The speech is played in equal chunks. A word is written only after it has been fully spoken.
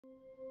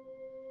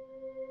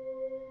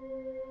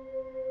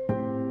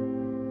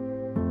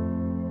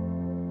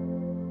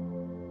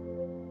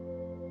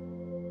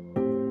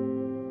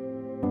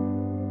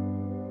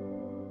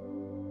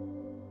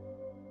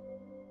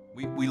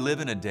We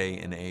live in a day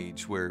and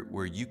age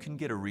where you can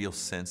get a real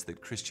sense that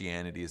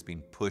Christianity is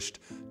being pushed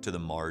to the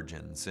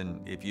margins.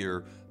 And if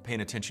you're paying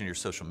attention to your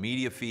social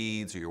media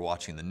feeds, or you're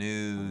watching the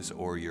news,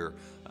 or you're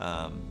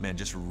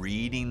just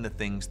reading the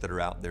things that are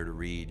out there to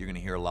read, you're going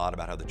to hear a lot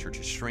about how the church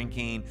is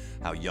shrinking,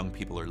 how young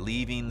people are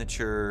leaving the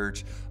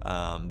church,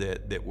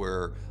 that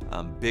we're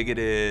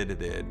bigoted,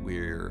 that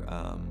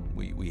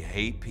we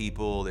hate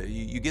people. That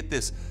you get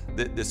this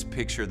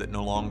picture that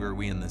no longer are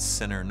we in the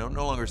center. No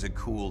longer is it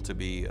cool to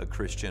be a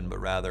Christian,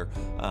 but rather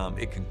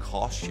it can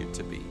cost you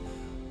to be.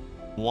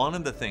 One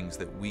of the things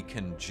that we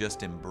can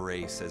just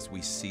embrace as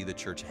we see the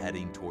church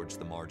heading towards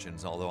the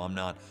margins, although I'm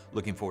not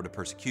looking forward to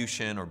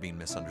persecution or being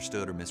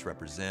misunderstood or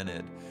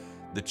misrepresented,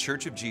 the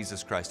Church of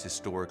Jesus Christ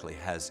historically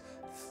has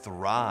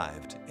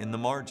thrived in the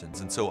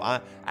margins. And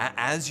so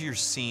as you're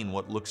seeing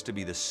what looks to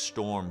be the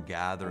storm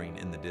gathering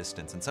in the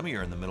distance, and some of you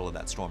are in the middle of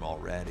that storm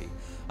already,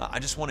 I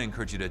just want to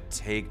encourage you to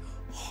take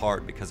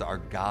heart, because our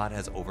God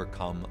has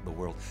overcome the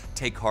world.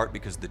 Take heart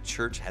because the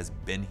church has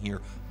been here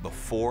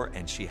before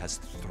and she has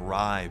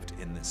thrived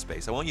in this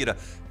space. I want you to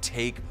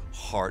take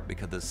heart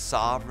because the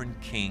sovereign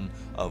King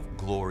of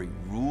glory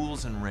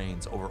rules and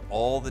reigns over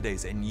all the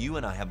days, and you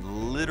and I have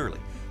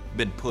literally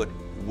been put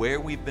where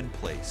we've been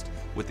placed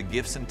with the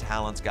gifts and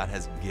talents God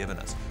has given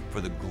us for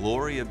the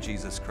glory of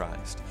Jesus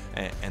Christ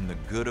and the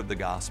good of the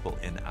gospel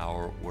in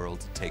our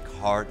world. Take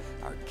heart,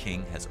 our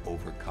King has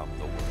overcome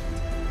the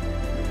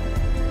world.